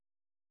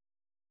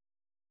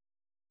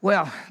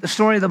Well, the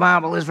story of the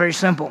Bible is very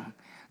simple.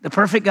 The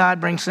perfect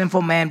God brings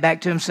sinful man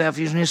back to himself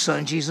using his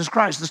son, Jesus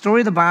Christ. The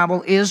story of the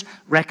Bible is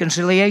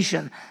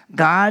reconciliation.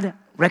 God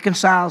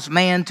reconciles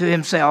man to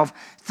himself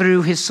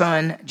through his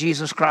son,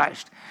 Jesus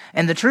Christ.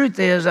 And the truth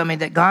is,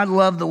 that God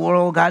loved the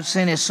world, God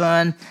sent his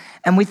son.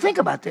 And we think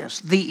about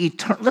this.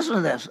 Listen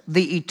to this.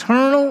 The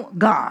eternal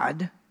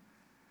God,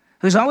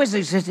 who's always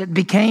existed,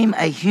 became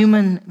a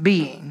human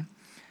being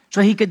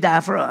so he could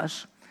die for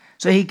us,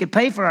 so he could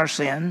pay for our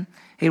sin.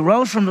 He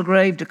rose from the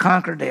grave to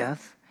conquer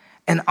death.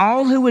 And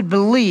all who would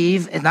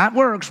believe, and not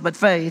works, but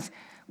faith,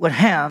 would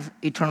have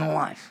eternal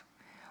life.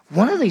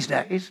 One of these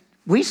days,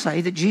 we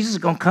say that Jesus is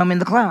going to come in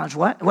the clouds.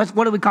 What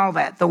do we call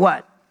that? The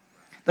what?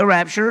 The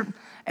rapture.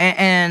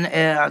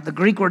 And the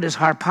Greek word is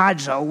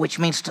harpazo, which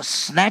means to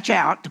snatch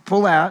out, to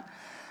pull out,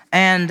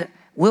 and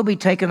we'll be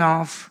taken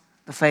off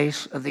the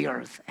face of the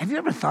earth. Have you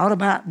ever thought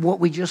about what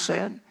we just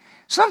said?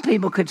 Some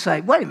people could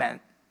say, wait a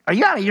minute, are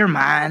you out of your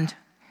mind?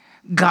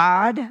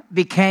 God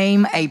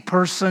became a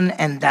person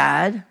and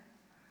died?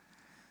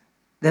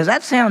 Does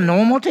that sound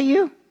normal to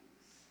you?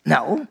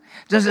 No.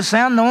 Does it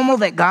sound normal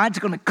that God's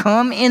going to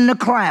come in the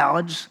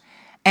clouds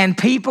and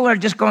people are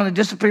just going to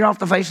disappear off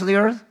the face of the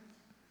earth?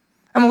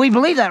 We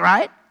believe that,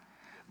 right?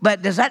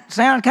 But does that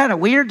sound kind of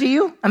weird to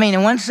you?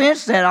 In one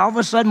sense, that all of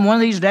a sudden one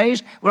of these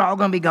days we're all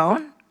going to be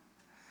gone?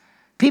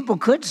 People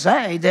could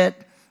say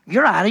that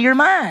you're out of your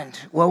mind.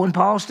 Well, when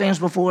Paul stands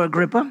before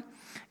Agrippa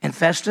and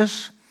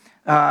Festus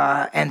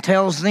and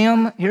tells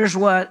them, here's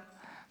what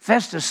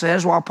Festus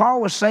says. While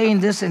Paul was saying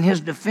this in his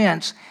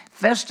defense,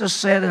 Festus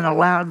said in a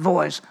loud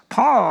voice,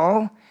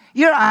 Paul,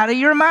 you're out of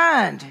your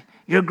mind.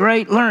 Your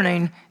great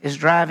learning is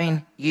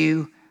driving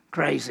you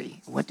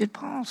crazy. What did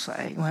Paul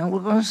say? Well, we're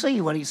going to see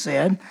what he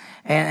said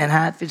and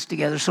how it fits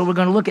together. So we're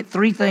going to look at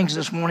three things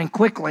this morning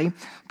quickly.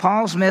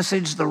 Paul's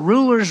message, the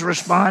ruler's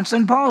response,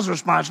 and Paul's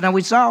response. Now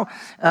we saw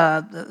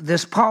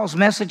this Paul's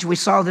message. We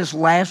saw this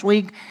last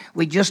week.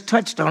 We just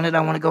touched on it.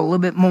 I want to go a little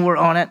bit more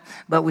on it,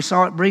 but we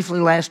saw it briefly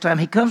last time.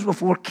 He comes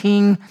before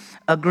King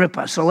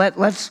Agrippa. So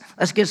let's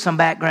get some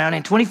background.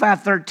 In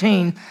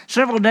 2513,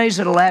 several days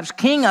had elapsed.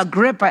 King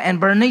Agrippa and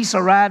Bernice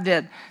arrived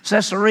at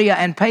Caesarea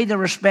and paid their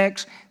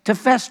respects to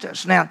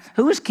Festus. Now,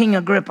 who is King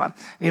Agrippa?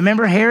 You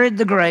remember Herod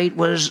the Great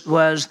was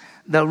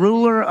the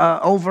ruler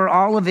over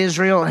all of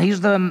Israel, and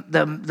he's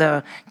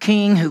the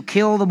king who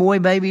killed the boy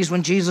babies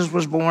when Jesus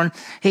was born.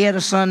 He had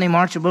a son named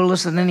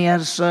Archibald, and then he had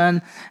a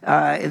son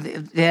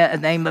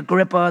named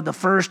Agrippa the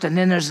first, and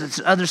then there's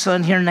this other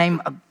son here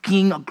named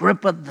King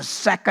Agrippa the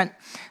second.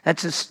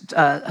 That's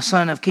a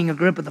son of King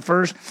Agrippa the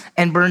first,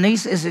 and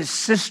Bernice is his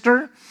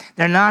sister.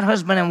 They're not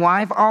husband and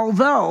wife,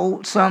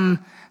 although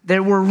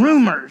there were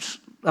rumors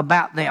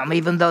about them,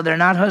 even though they're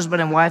not husband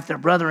and wife, they're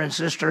brother and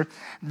sister.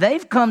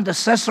 They've come to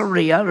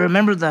Caesarea.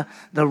 Remember, the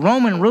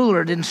Roman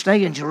ruler didn't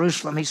stay in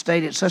Jerusalem. He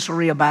stayed at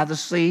Caesarea by the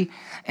sea,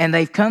 and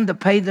they've come to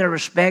pay their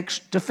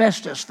respects to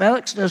Festus.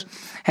 Felix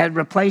had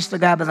replaced the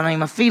guy by the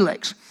name of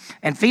Felix,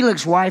 and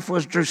Felix's wife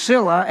was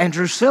Drusilla, and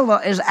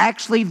Drusilla is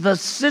actually the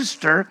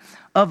sister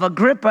of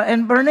Agrippa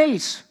and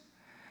Bernice.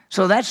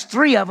 So that's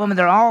three of them, and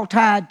they're all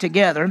tied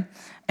together.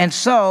 And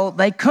so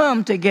they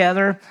come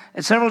together,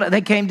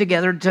 they came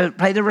together to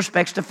pay their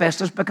respects to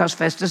Festus because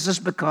Festus has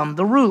become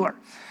the ruler.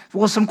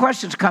 Well, some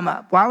questions come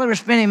up. While they were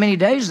spending many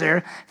days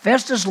there,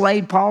 Festus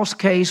laid Paul's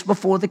case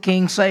before the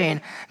king,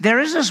 saying, there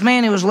is this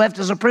man who was left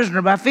as a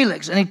prisoner by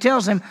Felix. And he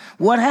tells him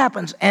what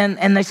happens.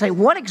 And they say,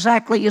 what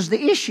exactly is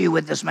the issue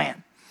with this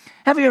man?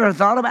 Have you ever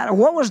thought about it?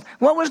 What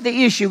was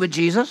the issue with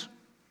Jesus?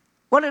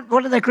 What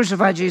did they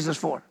crucify Jesus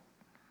for?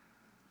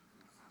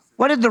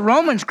 What did the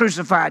Romans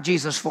crucify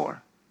Jesus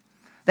for?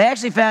 They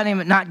actually found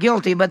him not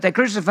guilty, but they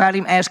crucified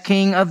him as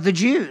king of the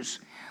Jews.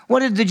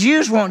 What did the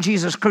Jews want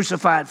Jesus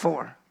crucified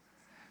for?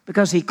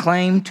 Because he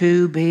claimed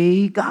to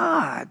be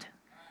God.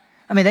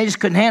 They just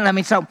couldn't handle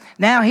it. So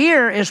now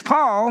here is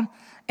Paul,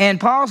 and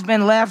Paul's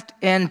been left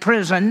in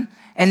prison,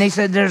 and they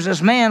said there's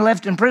this man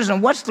left in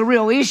prison. What's the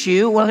real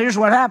issue? Well, here's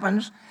what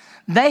happens.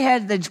 They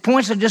had the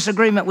points of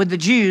disagreement with the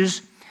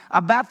Jews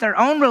about their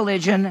own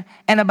religion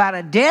and about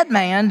a dead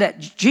man,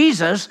 that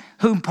Jesus,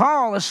 whom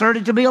Paul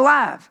asserted to be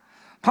alive.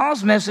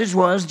 Paul's message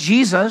was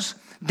Jesus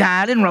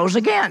died and rose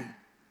again.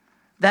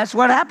 That's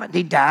what happened.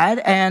 He died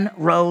and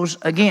rose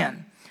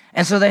again.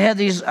 And so they had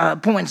these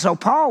points. So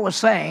Paul was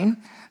saying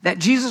that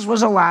Jesus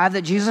was alive,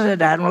 that Jesus had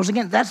died and rose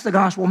again. That's the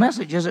gospel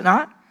message, is it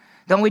not?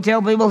 Don't we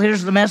tell people,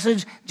 here's the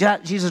message,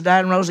 Jesus died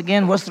and rose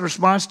again. What's the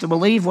response to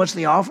believe? What's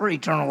the offer?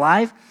 Eternal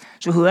life.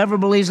 So whoever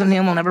believes in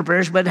him will never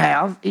perish but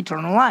have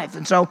eternal life.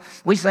 And so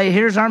we say,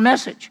 here's our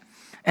message.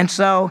 And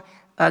so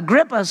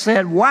Agrippa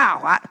said,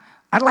 wow,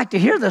 I'd like to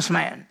hear this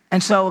man.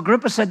 And so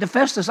Agrippa said to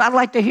Festus, I'd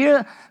like to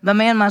hear the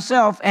man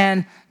myself,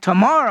 and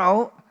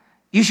tomorrow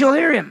you shall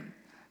hear him.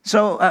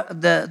 So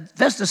the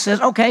Festus says,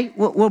 okay,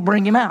 we'll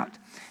bring him out.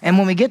 And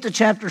when we get to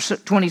chapter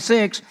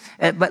 26,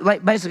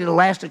 but basically the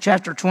last of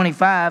chapter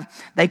 25,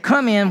 they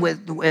come in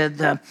with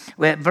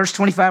verse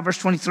 25, verse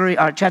 23,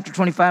 chapter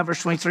 25,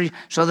 verse 23.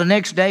 So the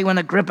next day when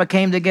Agrippa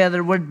came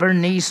together with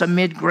Bernice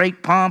amid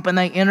great pomp, and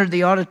they entered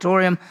the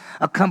auditorium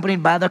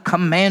accompanied by the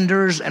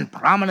commanders and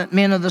prominent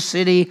men of the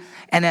city,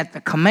 and at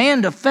the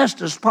command of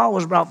Festus, Paul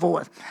was brought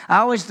forth. I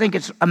always think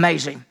it's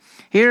amazing.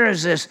 Here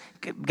is this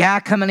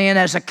guy coming in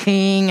as a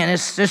king and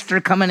his sister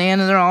coming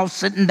in, and they're all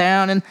sitting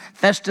down, and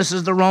Festus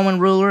is the Roman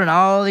ruler, and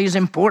all these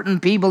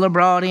important people are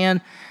brought in.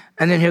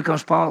 And then here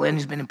comes Paul, and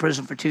he's been in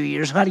prison for 2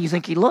 years. How do you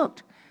think he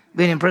looked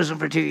being in prison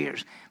for 2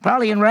 years?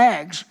 Probably in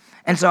rags.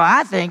 And so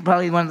I think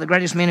probably one of the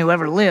greatest men who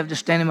ever lived is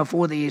standing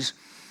before these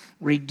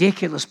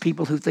ridiculous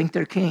people who think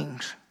they're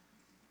kings.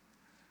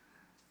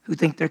 Who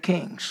think they're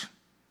kings.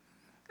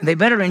 And they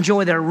better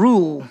enjoy their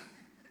rule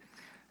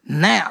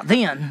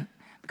then,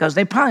 because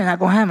they're probably not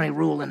going to have any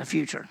rule in the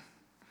future.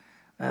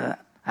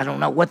 I don't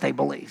know what they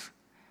believe.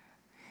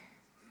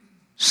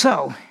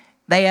 So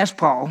they asked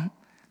Paul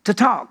to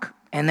talk.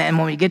 And then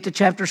when we get to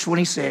chapter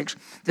 26,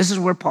 this is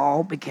where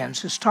Paul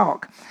begins his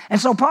talk. And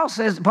so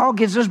Paul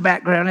gives his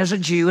background as a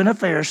Jew and a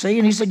Pharisee.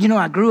 And he said,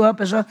 I grew up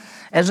as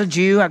a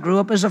Jew. I grew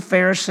up as a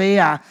Pharisee.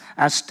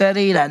 I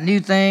studied. I knew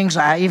things.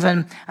 I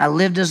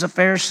lived as a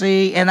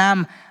Pharisee. And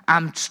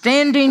I'm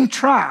standing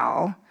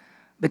trial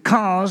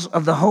because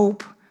of the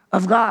hope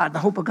of God. The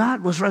hope of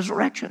God was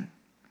resurrection.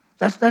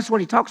 That's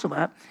what he talks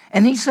about.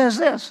 And he says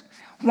this: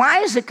 why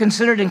is it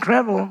considered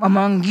incredible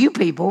among you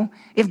people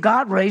if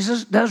God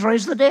does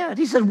raise the dead?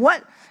 He said,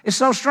 what is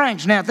so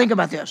strange? Now think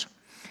about this.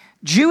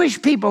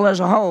 Jewish people as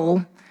a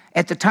whole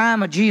at the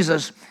time of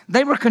Jesus,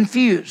 they were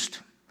confused.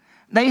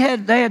 They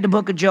had the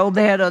book of Job.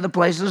 They had other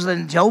places.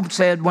 And Job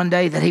said one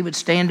day that he would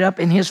stand up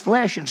in his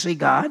flesh and see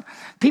God.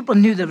 People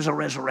knew there was a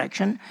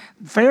resurrection.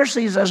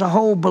 Pharisees as a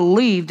whole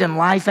believed in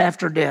life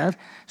after death.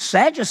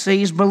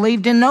 Sadducees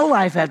believed in no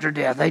life after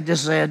death. They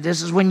just said,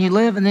 this is when you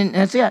live, and then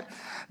that's it.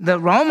 The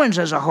Romans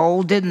as a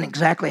whole didn't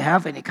exactly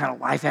have any kind of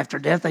life after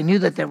death. They knew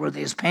that there were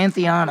this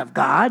pantheon of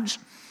gods,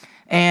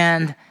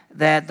 and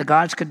that the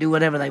gods could do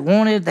whatever they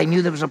wanted. They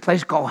knew there was a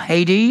place called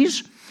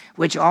Hades,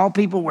 which all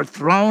people were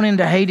thrown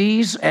into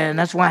Hades, and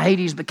that's why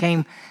Hades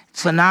became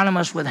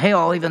synonymous with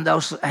hell, even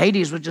though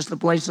Hades was just the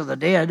place of the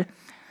dead.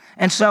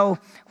 And so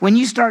when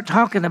you start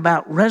talking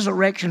about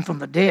resurrection from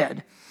the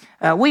dead,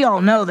 we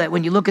all know that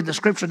when you look at the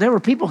scripture, there were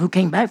people who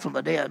came back from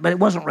the dead, but it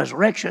wasn't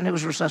resurrection, it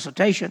was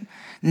resuscitation.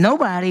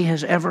 Nobody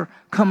has ever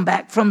come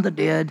back from the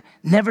dead,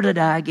 never to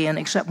die again,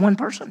 except one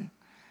person,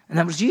 and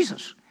that was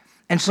Jesus.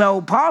 And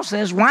so Paul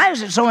says, why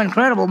is it so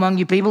incredible among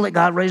you people that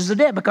God raises the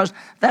dead? Because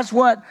that's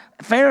what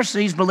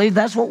Pharisees believe.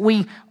 That's what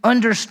we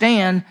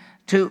understand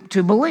to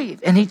believe.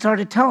 And he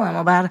started telling them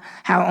about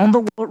how on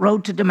the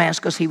road to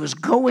Damascus, he was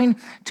going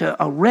to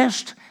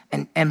arrest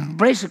and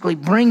basically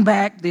bring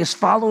back these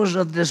followers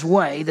of this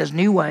way, this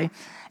new way.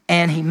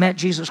 And he met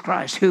Jesus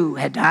Christ, who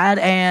had died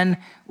and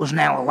was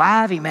now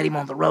alive. He met him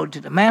on the road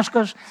to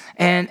Damascus.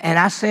 And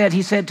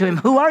he said to him,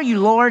 who are you,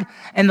 Lord?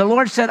 And the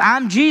Lord said,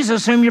 I'm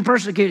Jesus whom you're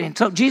persecuting.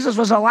 So Jesus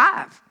was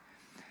alive.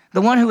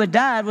 The one who had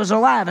died was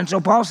alive. And so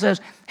Paul says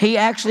he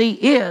actually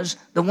is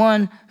the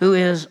one who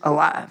is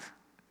alive.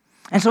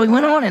 And so he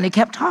went on and he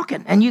kept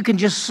talking. And you can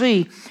just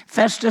see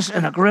Festus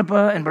and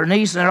Agrippa and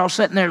Bernice, and they're all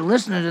sitting there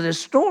listening to this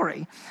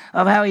story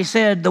of how he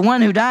said, the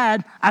one who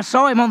died, I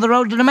saw him on the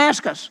road to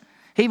Damascus.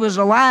 He was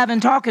alive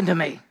and talking to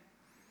me.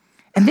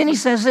 And then he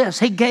says this,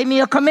 he gave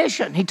me a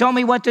commission. He told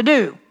me what to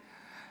do.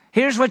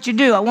 Here's what you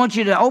do. I want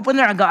you to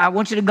I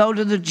want you to go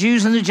to the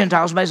Jews and the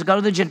Gentiles, basically go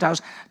to the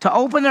Gentiles, to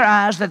open their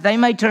eyes that they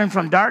may turn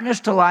from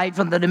darkness to light,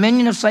 from the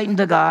dominion of Satan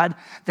to God,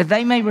 that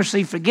they may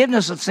receive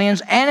forgiveness of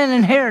sins and an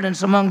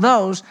inheritance among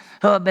those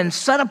who have been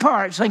set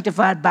apart,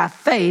 sanctified by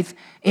faith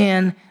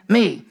in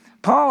me.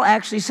 Paul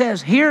actually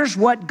says, here's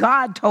what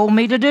God told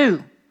me to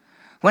do.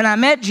 When I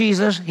met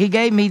Jesus, he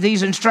gave me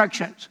these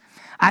instructions.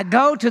 I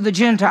go to the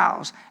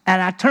Gentiles,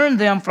 and I turn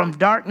them from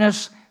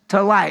darkness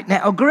to light.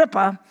 Now,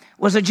 Agrippa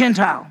was a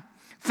Gentile.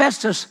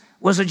 Festus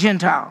was a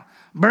Gentile.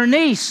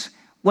 Bernice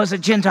was a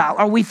Gentile.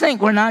 Or we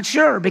think, we're not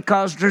sure,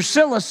 because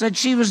Drusilla said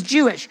she was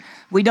Jewish.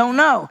 We don't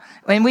know.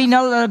 And we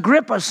know that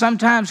Agrippa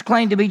sometimes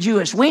claimed to be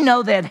Jewish. We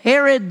know that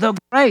Herod the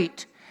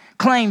Great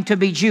claimed to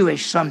be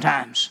Jewish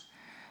sometimes.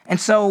 And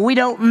so we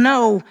don't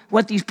know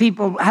what these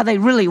people, how they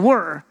really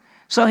were.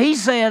 So he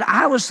said,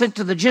 I was sent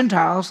to the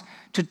Gentiles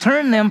to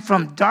turn them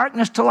from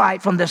darkness to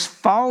light, from this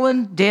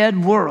fallen,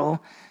 dead world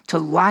to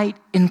light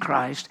in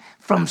Christ,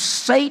 from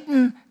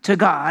Satan to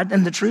God.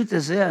 And the truth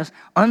is this,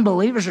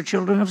 unbelievers are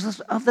children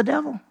of the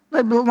devil.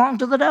 They belong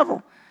to the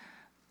devil.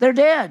 They're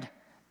dead.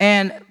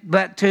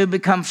 But to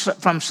become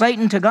from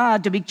Satan to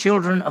God, to be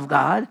children of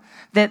God,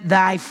 that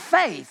by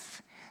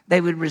faith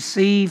they would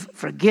receive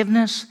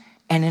forgiveness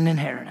and an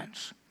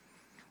inheritance.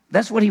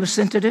 That's what he was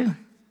sent to do.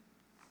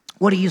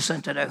 What are you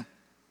sent to do?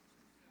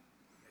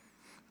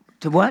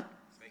 To what?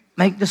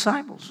 Make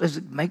disciples.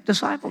 Make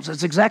disciples.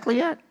 That's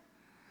exactly it.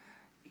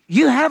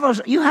 You have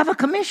a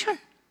commission.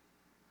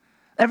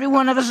 Every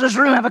one of us in this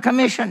room have a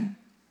commission.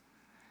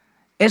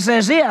 It's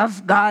as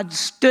if God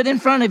stood in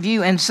front of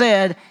you and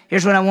said,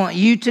 here's what I want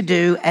you to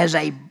do as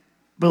a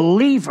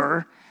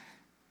believer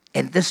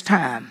in this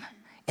time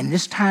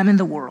in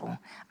the world.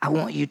 I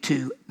want you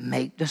to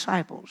make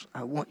disciples.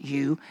 I want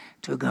you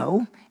to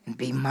go and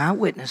be my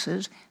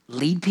witnesses,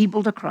 lead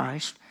people to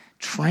Christ,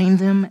 train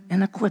them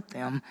and equip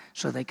them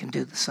so they can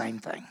do the same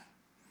thing.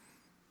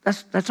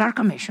 That's our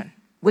commission.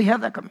 We have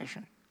that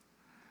commission.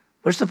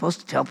 We're supposed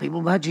to tell people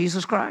about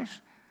Jesus Christ.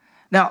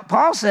 Now,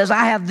 Paul says,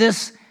 I have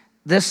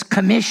this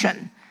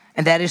commission,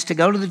 and that is to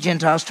go to the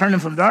Gentiles, turn them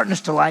from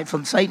darkness to light,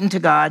 from Satan to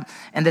God,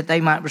 and that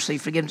they might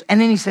receive forgiveness. And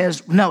then he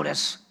says,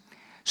 notice,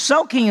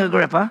 so King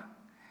Agrippa,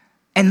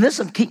 and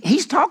listen,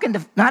 he's talking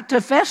not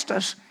to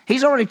Festus.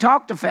 He's already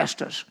talked to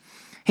Festus.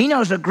 He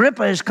knows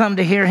Agrippa has come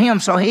to hear him,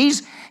 so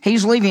he's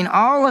leaving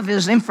all of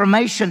his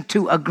information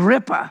to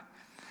Agrippa.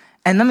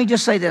 And let me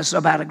just say this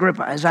about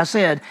Agrippa. As I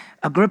said,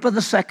 Agrippa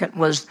II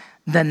was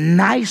the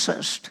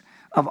nicest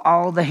of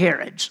all the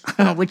Herods,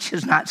 which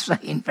is not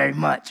saying very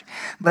much,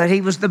 but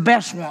he was the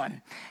best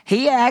one.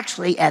 He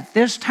actually, at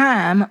this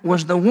time,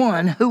 was the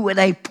one who would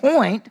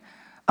appoint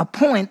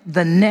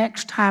the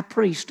next high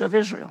priest of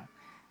Israel.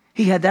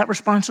 He had that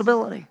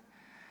responsibility.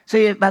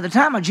 See, by the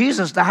time of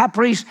Jesus, the high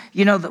priest,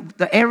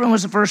 Aaron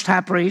was the first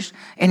high priest,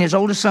 and his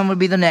oldest son would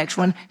be the next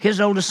one. His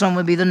oldest son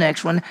would be the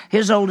next one.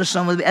 His oldest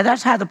son would be. And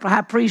that's how the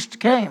high priest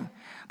came.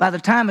 By the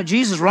time of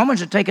Jesus, Romans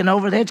had taken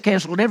over. They had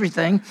canceled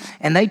everything,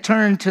 and they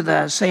turned to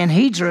the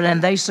Sanhedrin,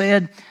 and they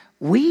said,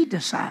 we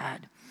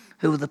decide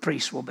who the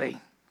priest will be.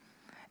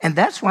 And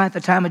that's why at the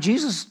time of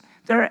Jesus,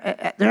 there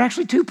are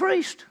actually two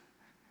priests,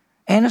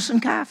 Annas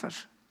and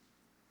Caiaphas.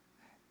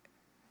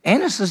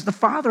 Annas is the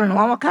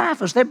father-in-law of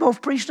Caiaphas. They're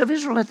both priests of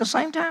Israel at the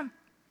same time.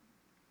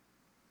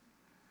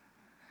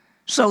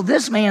 So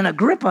this man,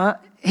 Agrippa,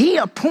 he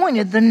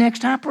appointed the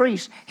next high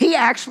priest. He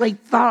actually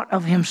thought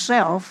of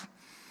himself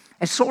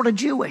as sort of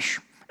Jewish,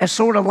 as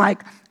sort of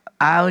like,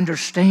 I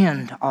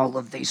understand all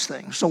of these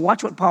things. So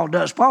watch what Paul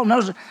does. Paul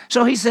knows it.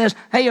 So he says,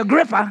 hey,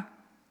 Agrippa,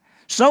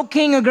 so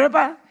King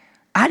Agrippa,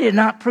 I did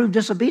not prove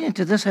disobedient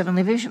to this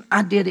heavenly vision.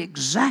 I did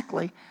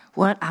exactly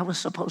what I was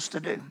supposed to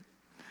do.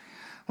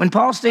 When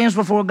Paul stands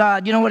before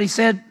God, you know what he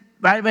said?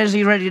 Right as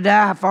he's ready to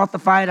die, I fought the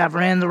fight, I've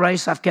ran the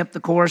race, I've kept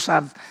the course,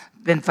 I've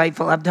been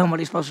faithful, I've done what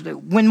he's supposed to do.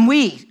 When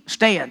we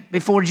stand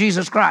before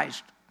Jesus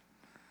Christ,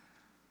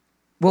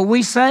 will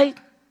we say,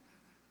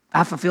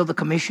 I fulfilled the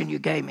commission you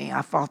gave me,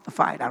 I fought the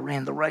fight, I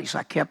ran the race,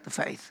 I kept the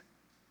faith?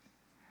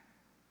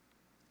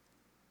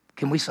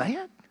 Can we say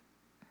it?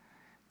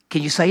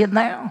 Can you say it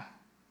now?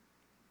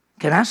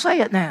 Can I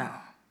say it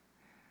now?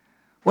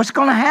 What's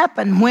going to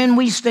happen when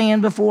we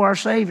stand before our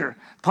Savior?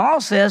 Paul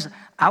says,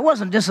 I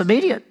wasn't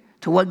disobedient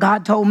to what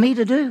God told me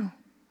to do.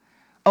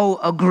 Oh,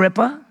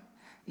 Agrippa.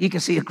 You can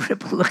see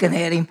Agrippa looking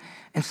at him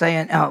and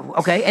saying, oh,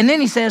 okay. And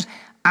then he says,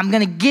 I'm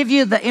going to give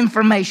you the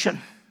information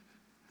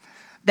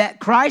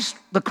that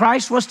the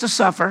Christ was to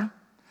suffer,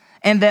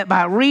 and that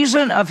by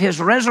reason of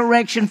his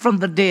resurrection from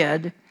the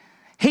dead,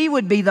 he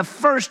would be the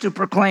first to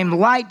proclaim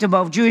light to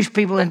both Jewish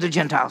people and to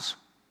Gentiles.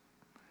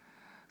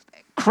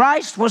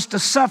 Christ was to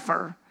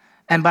suffer,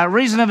 and by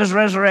reason of his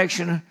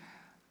resurrection,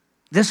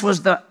 this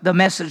was the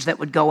message that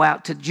would go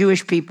out to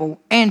Jewish people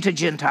and to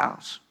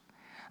Gentiles.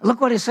 Look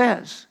what it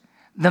says.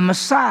 The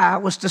Messiah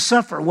was to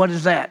suffer. What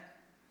is that?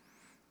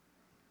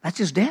 That's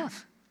his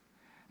death.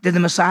 Did the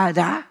Messiah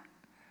die?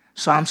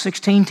 Psalm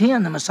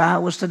 16:10, the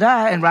Messiah was to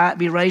die and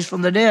be raised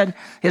from the dead.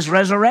 His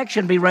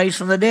resurrection be raised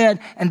from the dead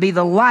and be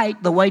the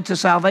light, the way to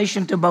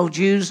salvation to both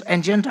Jews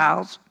and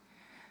Gentiles.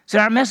 See,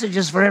 our message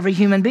is for every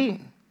human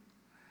being.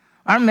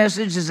 Our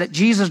message is that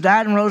Jesus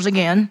died and rose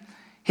again,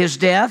 his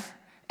death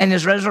and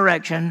his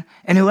resurrection,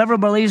 and whoever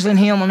believes in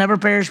him will never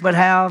perish but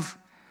have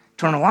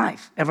eternal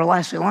life,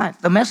 everlasting life.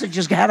 The message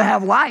is got to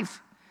have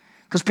life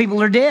because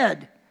people are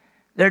dead.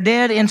 They're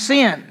dead in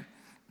sin.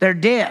 They're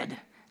dead.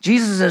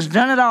 Jesus has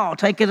done it all,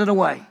 taken it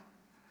away.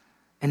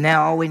 And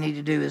now all we need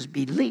to do is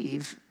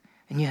believe,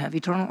 and you have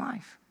eternal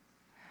life.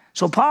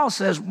 So Paul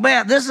says,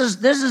 well, this is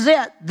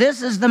it.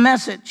 This is the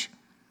message.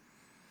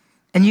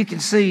 And you can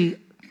see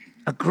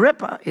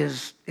Agrippa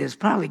is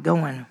probably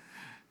going,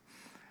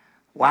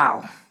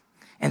 wow.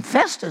 And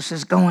Festus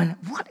is going,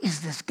 what is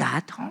this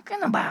guy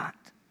talking about?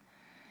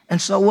 And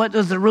so what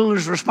does the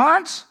ruler's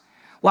response?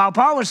 While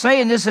Paul was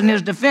saying this in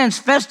his defense,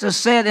 Festus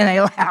said in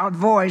a loud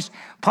voice,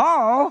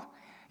 Paul,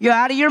 you're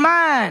out of your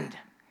mind.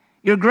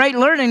 Your great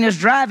learning is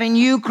driving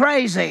you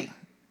crazy.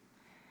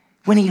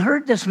 When he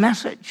heard this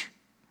message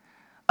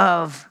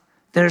of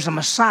there's a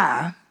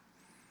Messiah,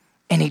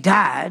 and he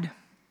died,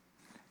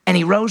 and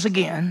he rose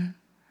again,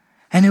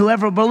 and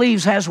whoever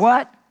believes has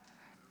what?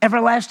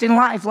 Everlasting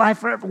life, life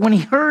forever. When he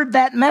heard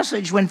that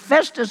message, when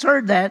Festus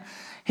heard that,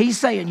 he's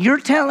saying, you're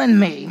telling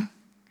me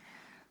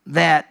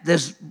that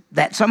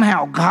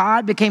somehow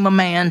God became a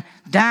man,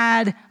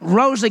 died,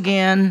 rose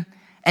again,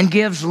 and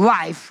gives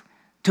life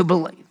to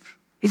believe.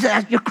 He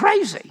said, you're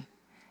crazy.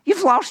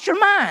 You've lost your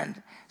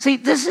mind. See,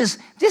 this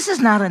is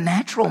not a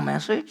natural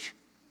message.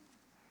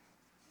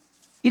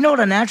 You know what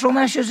a natural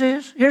message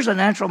is? Here's a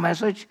natural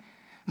message.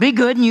 Be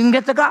good and you can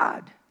get to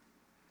God.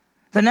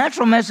 The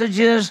natural message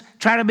is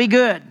try to be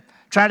good.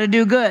 Try to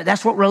do good.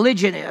 That's what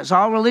religion is.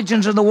 All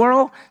religions of the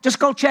world, just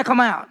go check them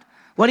out.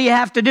 What do you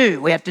have to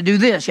do? We have to do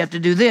this. You have to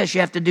do this.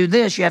 You have to do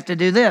this. You have to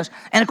do this.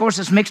 And, of course,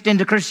 it's mixed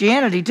into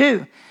Christianity,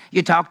 too.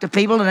 You talk to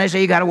people, and they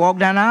say you got to walk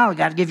down the aisle. You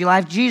got to give your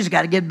life to Jesus. You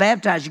got to get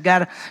baptized. You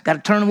got to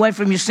turn away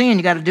from your sin.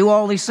 You got to do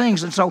all these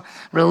things. And so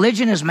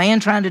religion is man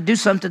trying to do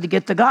something to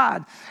get to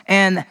God.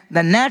 And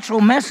the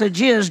natural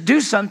message is do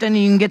something and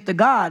you can get to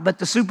God. But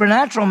the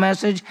supernatural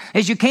message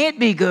is you can't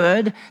be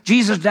good.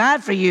 Jesus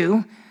died for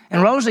you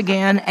and rose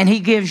again, and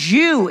he gives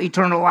you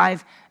eternal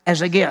life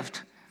as a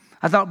gift.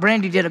 I thought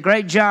Brandy did a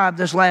great job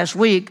this last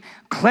week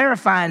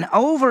clarifying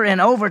over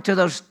and over to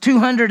those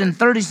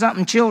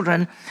 230-something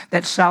children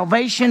that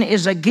salvation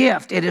is a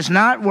gift. It is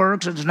not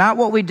works. It is not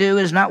what we do.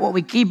 It is not what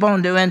we keep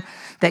on doing.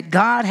 That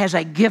God has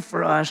a gift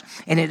for us,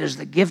 and it is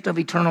the gift of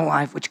eternal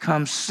life, which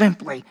comes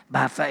simply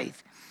by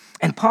faith.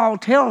 And Paul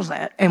tells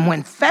that, and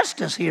when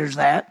Festus hears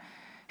that,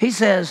 he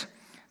says,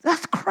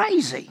 that's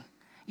crazy.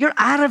 You're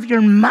out of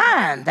your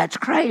mind. That's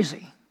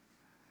crazy.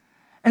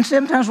 And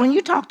sometimes when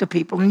you talk to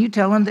people and you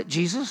tell them that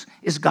Jesus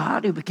is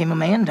God who became a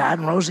man, died,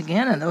 and rose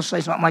again, and they'll say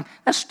something like,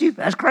 that's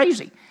stupid, that's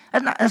crazy.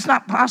 That's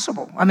not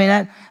possible. I mean,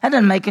 that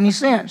doesn't make any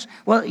sense.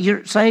 Well,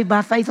 you're saved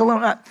by faith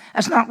alone.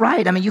 That's not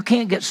right. I mean, you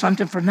can't get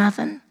something for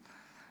nothing.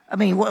 I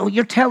mean,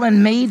 you're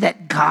telling me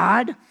that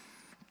God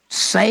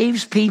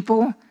saves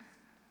people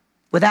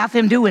without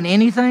them doing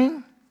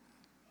anything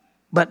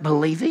but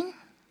believing?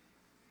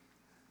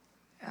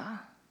 Yeah.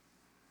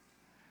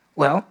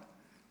 Well,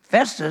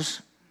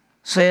 Festus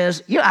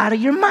says, you're out of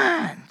your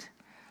mind.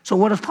 So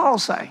what does Paul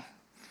say?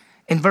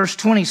 In verse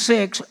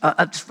 26,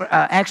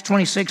 Acts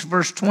 26,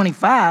 verse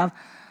 25,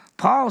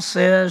 Paul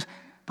says,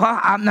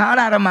 I'm not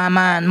out of my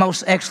mind,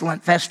 most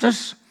excellent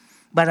Festus,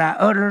 but I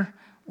utter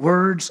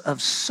words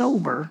of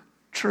sober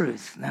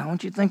truth. Now, I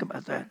want you to think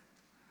about that.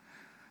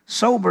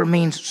 Sober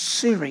means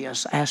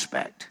serious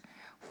aspect.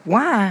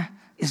 Why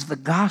is the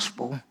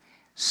gospel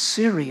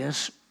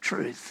serious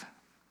truth?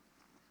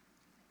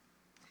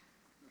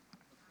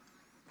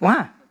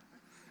 Why?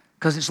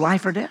 Because it's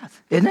life or death,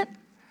 isn't it?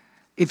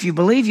 If you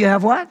believe, you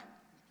have what?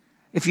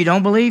 If you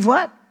don't believe,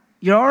 what?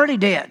 You're already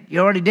dead.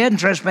 You're already dead in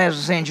trespasses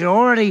and sins. You're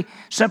already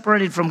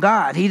separated from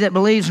God. He that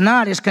believes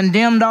not is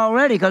condemned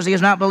already because he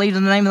has not believed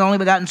in the name of the only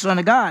begotten Son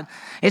of God.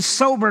 It's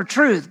sober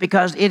truth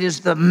because it is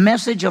the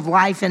message of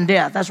life and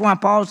death. That's why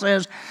Paul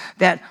says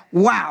that,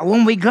 wow,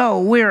 when we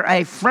go, we're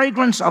a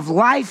fragrance of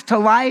life to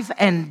life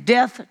and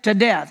death to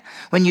death.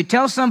 When you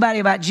tell somebody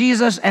about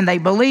Jesus and they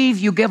believe,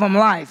 you give them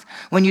life.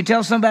 When you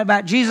tell somebody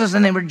about Jesus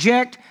and they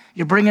reject,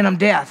 you're bringing them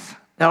death.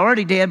 They're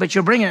already dead, but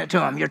you're bringing it to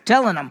them. You're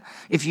telling them,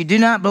 if you do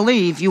not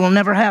believe, you will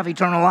never have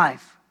eternal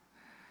life.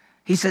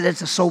 He said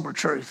it's a sober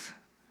truth.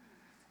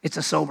 It's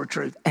a sober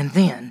truth. And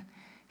then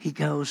he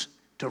goes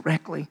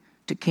directly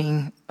to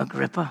King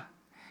Agrippa.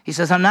 He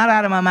says, I'm not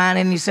out of my mind.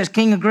 And he says,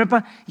 King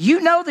Agrippa,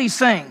 you know these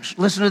things.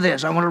 Listen to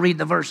this. I want to read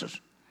the verses.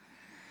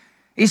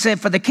 He said,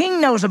 for the king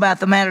knows about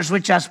the matters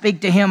which I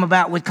speak to him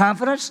about with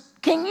confidence.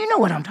 King, you know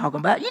what I'm talking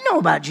about. You know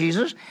about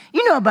Jesus.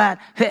 You know about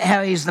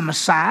how he's the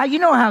Messiah. You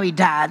know how he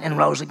died and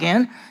rose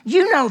again.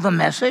 You know the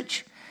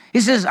message.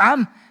 He says,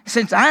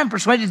 since I am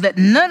persuaded that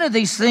none of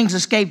these things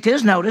escaped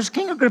his notice,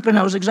 King Agrippa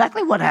knows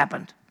exactly what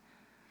happened.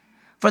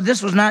 For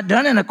this was not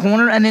done in a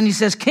corner. And then he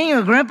says, King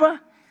Agrippa,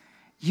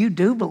 you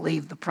do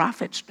believe the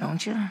prophets,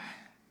 don't you?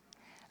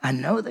 I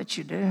know that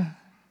you do.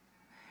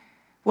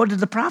 What did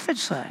the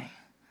prophets say?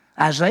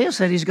 Isaiah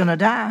said he's going to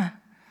die.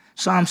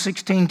 Psalm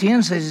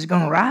 16:10 says he's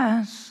going to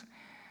rise.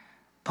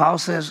 Paul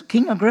says,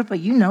 King Agrippa,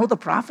 you know the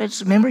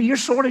prophets. Remember, you're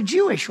sort of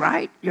Jewish,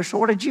 right? You're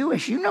sort of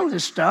Jewish. You know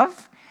this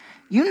stuff.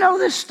 You know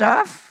this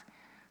stuff.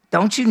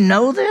 Don't you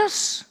know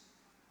this?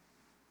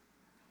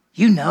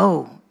 You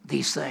know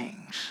these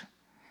things.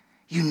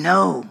 You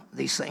know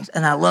these things.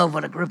 And I love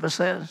what Agrippa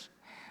says.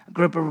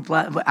 Agrippa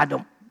replied, I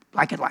don't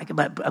like it,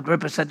 but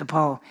Agrippa said to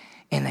Paul,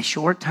 in a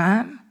short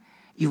time,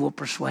 you will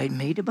persuade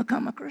me to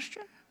become a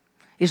Christian.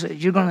 He said,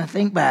 you're going to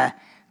think by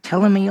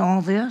telling me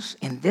all this,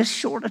 in this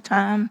short a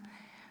time,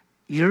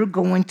 you're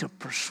going to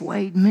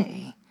persuade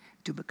me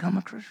to become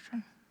a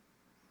Christian,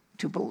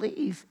 to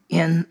believe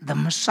in the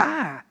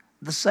Messiah,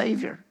 the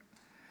Savior.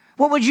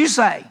 What would you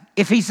say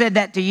if he said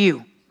that to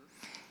you?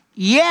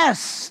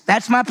 Yes,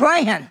 that's my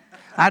plan.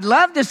 I'd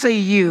love to see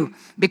you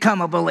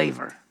become a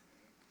believer.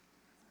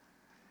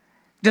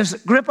 Does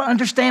Agrippa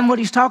understand what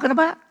he's talking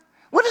about?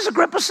 What does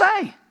Agrippa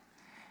say?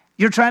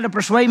 You're trying to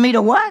persuade me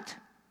to what?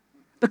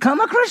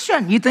 Become a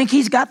Christian. You think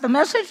he's got the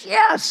message?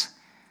 Yes.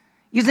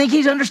 You think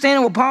he's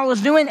understanding what Paul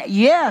is doing?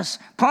 Yes.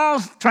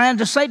 Paul's trying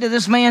to say to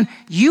this man,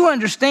 you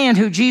understand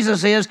who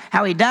Jesus is,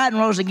 how he died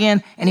and rose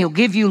again, and he'll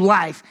give you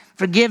life,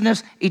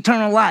 forgiveness,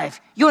 eternal life.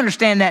 You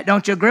understand that,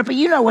 don't you, Agrippa?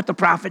 You know what the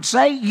prophets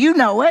say. You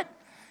know it.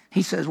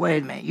 He says,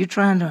 wait a minute. You're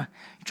trying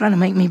to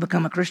make me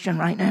become a Christian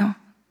right now?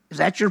 Is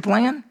that your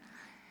plan?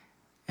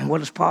 And what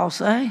does Paul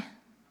say?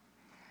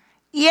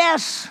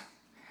 Yes.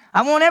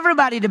 I want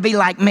everybody to be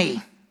like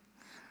me.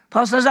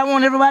 Paul says, I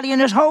want everybody in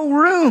this whole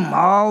room,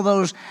 all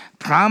those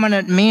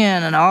prominent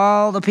men and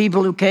all the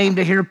people who came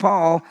to hear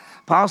Paul,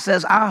 Paul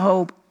says, I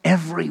hope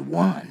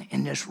everyone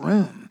in this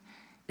room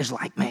is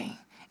like me.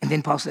 And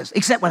then Paul says,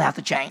 except without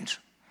the chains.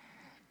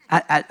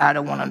 I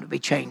don't want them to be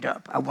chained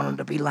up. I want them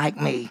to be like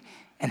me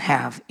and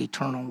have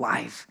eternal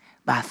life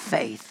by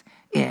faith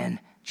in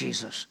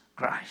Jesus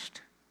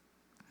Christ.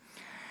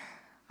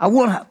 I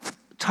want to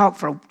talk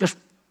for just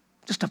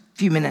a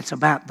few minutes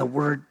about the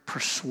word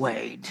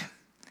persuade.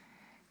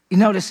 You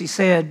notice he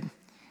said,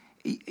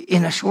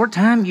 in a short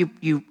time,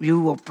 you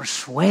will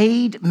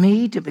persuade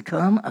me to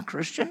become a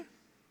Christian?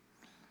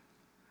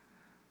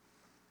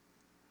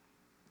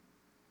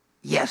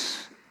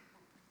 Yes.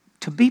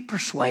 To be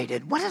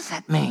persuaded, what does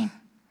that mean?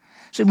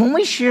 See, when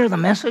we share the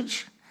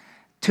message,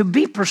 to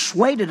be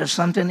persuaded of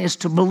something is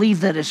to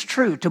believe that it's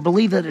true. To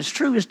believe that it's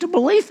true is to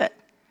believe it.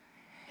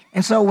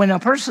 And so when a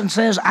person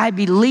says, I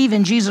believe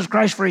in Jesus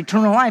Christ for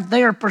eternal life,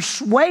 they are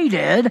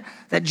persuaded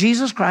that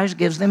Jesus Christ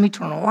gives them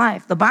eternal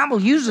life. The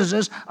Bible uses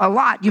this a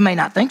lot. You may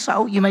not think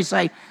so. You may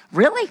say,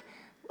 really?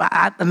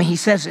 I mean, he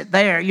says it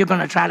there. You're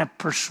going to try to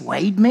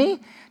persuade me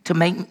to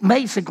make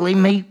basically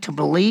me to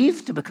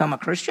believe, to become a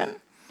Christian?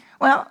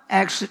 Well,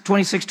 Acts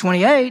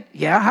 26:28,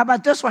 yeah, how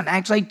about this one?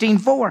 Acts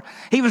 18:4.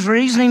 He was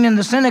reasoning in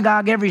the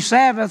synagogue every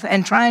Sabbath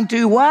and trying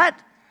to what?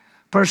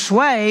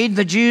 Persuade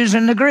the Jews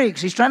and the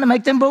Greeks. He's trying to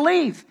make them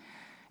believe.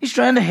 He's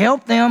trying to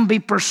help them be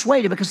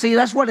persuaded because, see,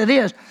 that's what it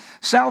is.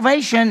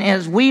 Salvation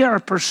is we are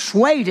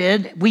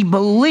persuaded, we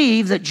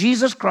believe that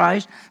Jesus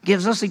Christ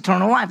gives us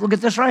eternal life. Look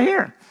at this right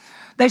here.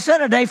 They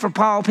set a day for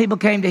Paul. People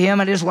came to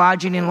him at his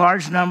lodging in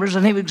large numbers,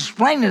 and he was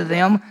explaining to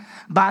them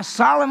by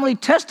solemnly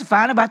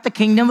testifying about the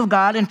kingdom of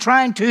God and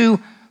trying to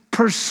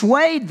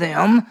persuade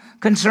them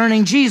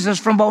concerning Jesus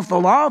from both the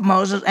law of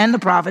Moses and the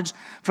prophets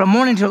from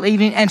morning till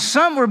evening. And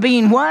some were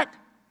being what?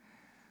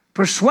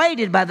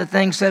 Persuaded by the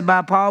things said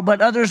by Paul,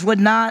 but others would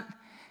not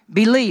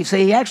believe. So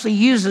he actually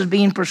uses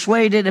being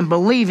persuaded and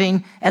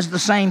believing as the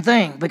same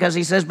thing because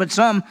he says, but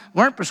some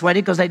weren't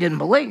persuaded because they didn't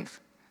believe.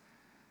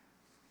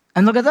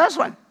 And look at this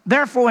one.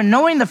 Therefore,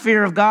 knowing the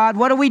fear of God,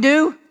 what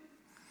do?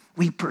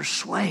 We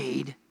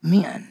persuade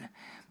men.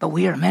 But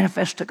we are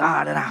manifest to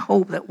God, and I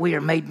hope that we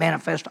are made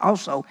manifest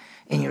also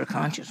in your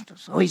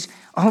consciousness. So he's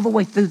all the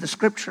way through the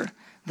scripture,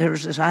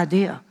 there's this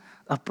idea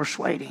of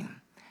persuading.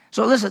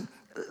 So listen,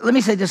 let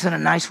me say this in a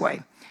nice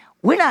way.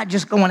 We're not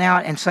just going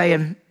out and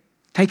saying,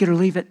 take it or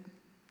leave it.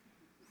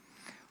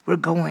 We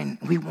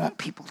want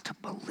people to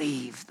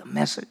believe the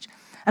message.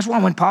 That's why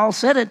when Paul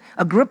said it,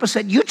 Agrippa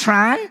said, you're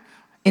trying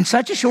in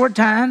such a short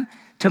time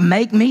to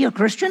make me a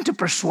Christian, to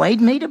persuade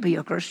me to be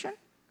a Christian?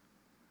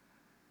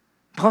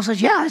 Paul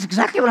says, yeah, that's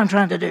exactly what I'm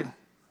trying to do.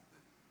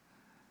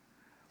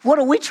 What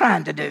are we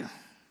trying to do?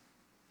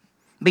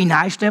 Be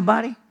nice to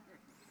everybody?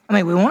 I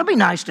mean, we want to be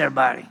nice to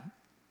everybody.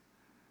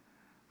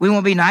 We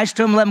want to be nice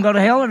to them, let them go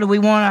to hell, or do we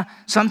want to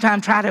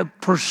sometimes try to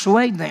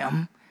persuade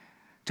them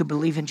to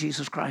believe in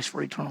Jesus Christ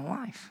for eternal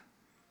life?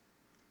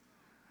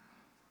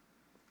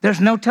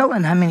 There's no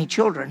telling how many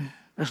children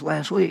this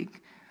last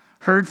week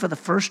heard for the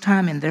first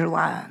time in their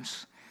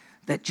lives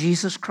that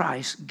Jesus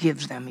Christ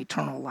gives them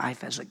eternal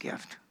life as a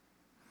gift.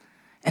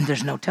 And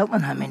there's no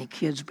telling how many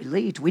kids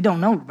believed. We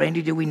don't know.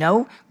 Randy, do we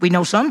know? We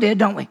know some did,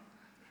 don't we?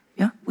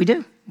 Yeah, we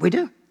do. We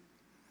do.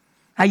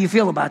 How you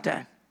feel about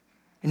that?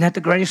 Isn't that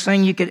the greatest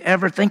thing you could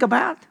ever think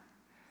about?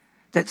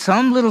 That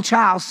some little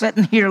child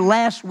sitting here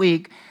last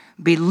week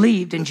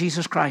believed in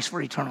Jesus Christ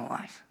for eternal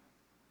life.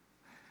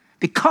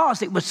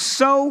 Because it was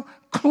so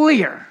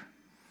clear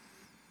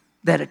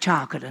that a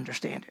child could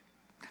understand it.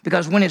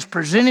 Because when it's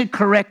presented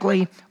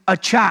correctly, a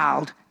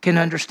child can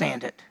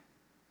understand it.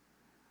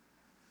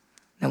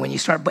 And when you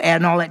start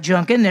adding all that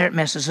junk in there, it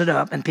messes it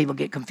up and people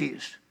get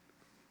confused.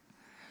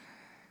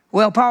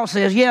 Well, Paul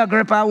says, yeah,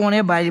 Agrippa, I want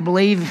everybody to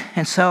believe.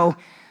 And so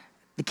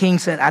the king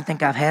said, I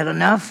think I've had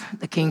enough.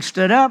 The king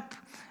stood up,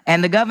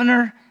 and the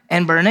governor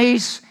and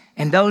Bernice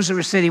and those who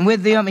were sitting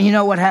with them. And you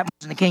know what happens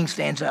when the king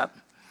stands up?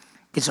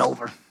 It's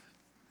over.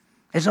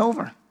 It's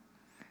over.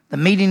 The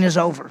meeting is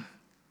over.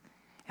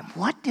 And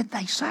what did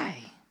they say?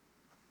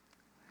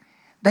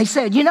 They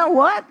said, you know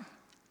what?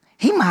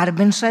 He might have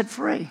been set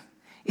free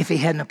if he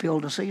hadn't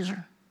appealed to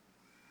Caesar.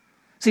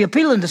 See,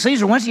 appealing to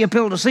Caesar, once you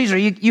appeal to Caesar,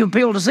 you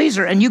appeal to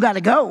Caesar and you got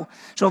to go.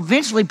 So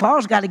eventually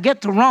Paul's got to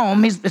get to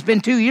Rome. It's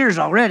been 2 years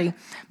already,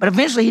 but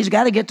eventually he's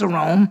got to get to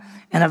Rome,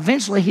 and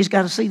eventually he's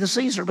got to see the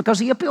Caesar because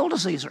he appealed to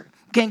Caesar.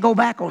 Can't go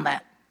back on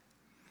that.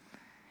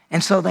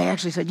 And so they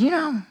actually said, you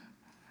know,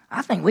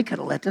 I think we could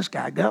have let this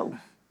guy go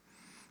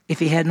if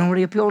he hadn't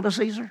already appealed to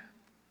Caesar.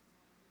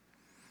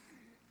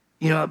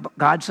 You know what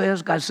God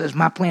says? God says,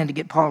 my plan to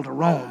get Paul to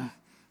Rome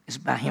is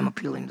by him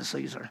appealing to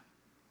Caesar.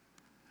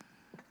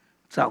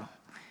 So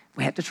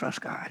we have to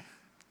trust God.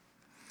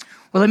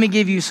 Well, let me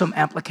give you some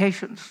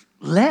applications.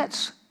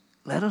 Let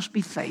us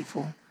be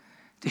faithful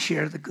to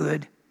share the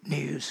good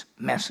news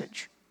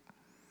message.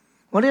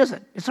 What is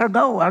it? It's our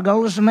goal. Our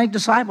goal is to make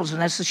disciples,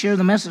 and that's to share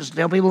the message, to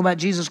tell people about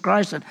Jesus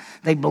Christ, that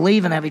they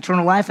believe and have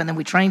eternal life, and then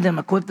we train them,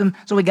 equip them.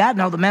 So we got to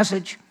know the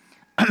message.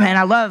 And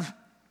I love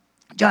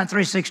John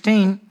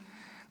 3:16.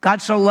 God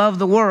so loved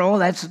the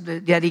world,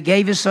 that he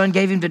gave his son,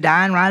 gave him to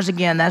die and rise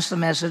again. That's the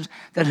message.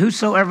 That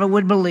whosoever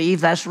would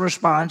believe, that's the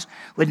response,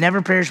 would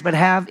never perish but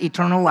have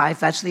eternal life.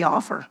 That's the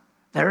offer.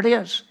 There it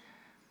is.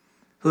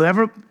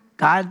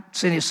 God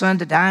sent his son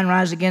to die and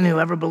rise again.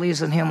 Whoever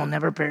believes in him will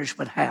never perish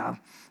but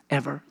have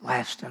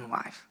everlasting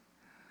life.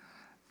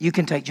 You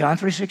can take John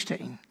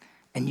 3:16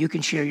 and you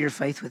can share your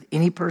faith with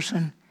any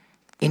person,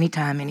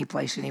 anytime, any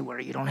place, anywhere.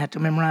 You don't have to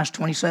memorize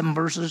 27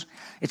 verses.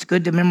 It's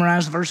good to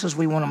memorize verses.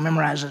 We want to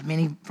memorize as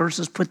many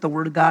verses, put the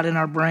Word of God in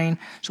our brain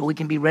so we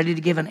can be ready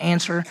to give an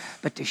answer.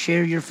 But to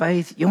share your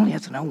faith, you only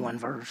have to know one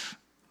verse.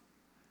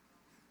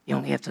 You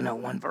only have to know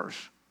one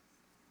verse.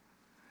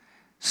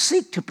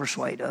 Seek to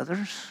persuade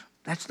others.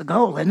 That's the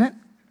goal, isn't it?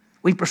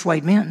 We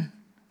persuade men.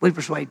 We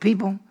persuade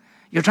people.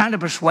 You're trying to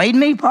persuade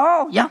me,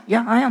 Paul? Yeah,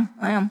 I am.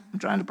 I'm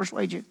trying to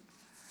persuade you.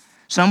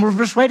 Some were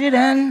persuaded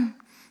and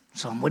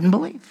some wouldn't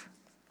believe.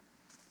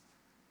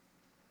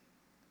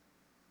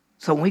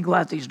 So when we go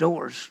out these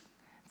doors,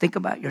 think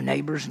about your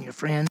neighbors and your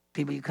friends,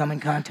 people you come in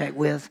contact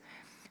with.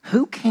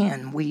 Who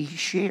can we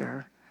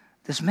share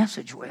this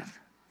message with?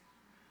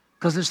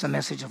 Because it's the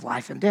message of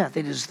life and death.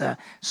 It is the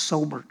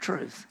sober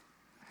truth.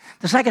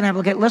 The second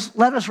application,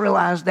 let us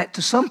realize that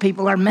to some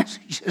people our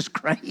message is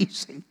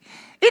crazy.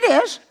 It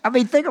is. I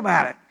mean, think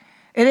about it.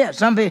 It is.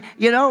 Some people,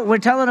 we're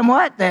telling them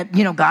what? That,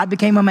 God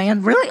became a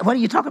man. Really? What are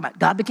you talking about?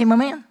 God became a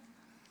man.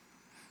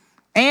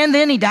 And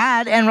then he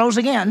died and rose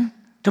again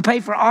to pay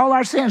for all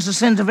our sins, the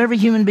sins of every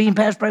human being,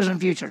 past, present,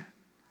 and future.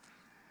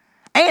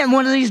 And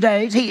one of these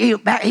days, he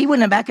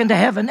went back into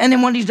heaven, and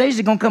then one of these days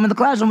he's going to come in the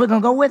clouds, and we're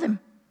going to go with him.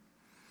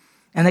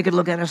 And they could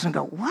look at us and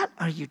go, what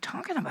are you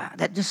talking about?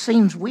 That just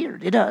seems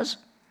weird. It does.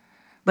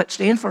 But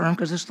stand firm,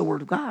 because it's the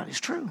Word of God. It's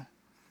true.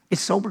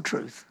 It's sober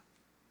truth.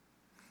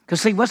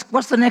 Because see,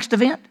 what's the next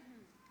event?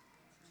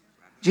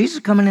 Jesus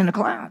is coming in the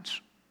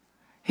clouds.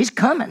 He's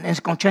coming, and it's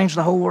going to change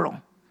the whole world.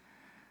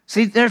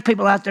 See, there's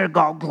people out there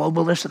called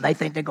globalists, and they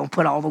think they're going to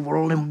put all the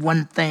world in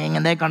one thing,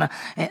 and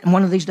and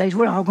one of these days,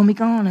 we're all going to be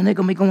gone, and they're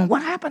going to be going,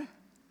 what happened?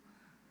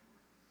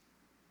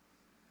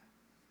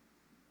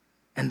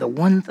 And the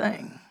one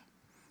thing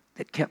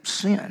that kept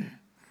sin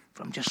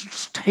from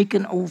just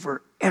taking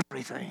over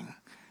everything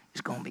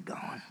is going to be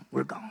gone.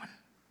 We're gone.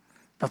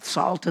 The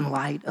salt and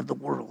light of the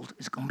world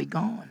is going to be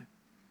gone.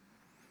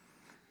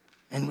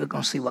 And we're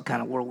going to see what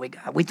kind of world we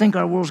got. We think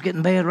our world's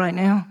getting bad right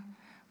now.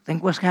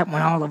 Think what's happening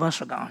when all of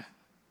us are gone.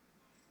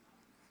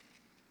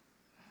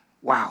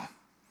 Wow.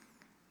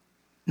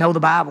 Know the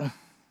Bible.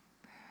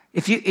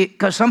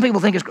 Because some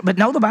people think but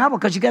know the Bible,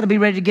 because you got to be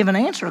ready to give an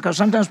answer, because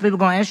sometimes people are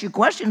going to ask you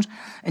questions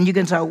and you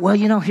can say, well,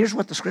 here's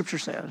what the Scripture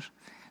says.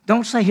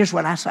 Don't say, here's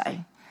what I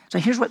say. Say,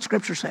 here's what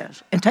Scripture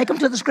says. And take them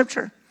to the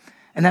Scripture.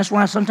 And that's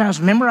why sometimes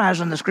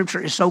memorizing the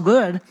Scripture is so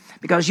good,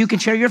 because you can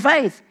share your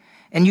faith.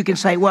 And you can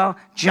say, well,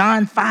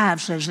 John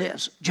 5 says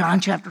this. John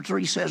chapter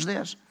 3 says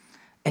this.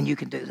 And you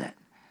can do that.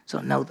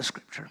 So know the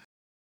Scripture.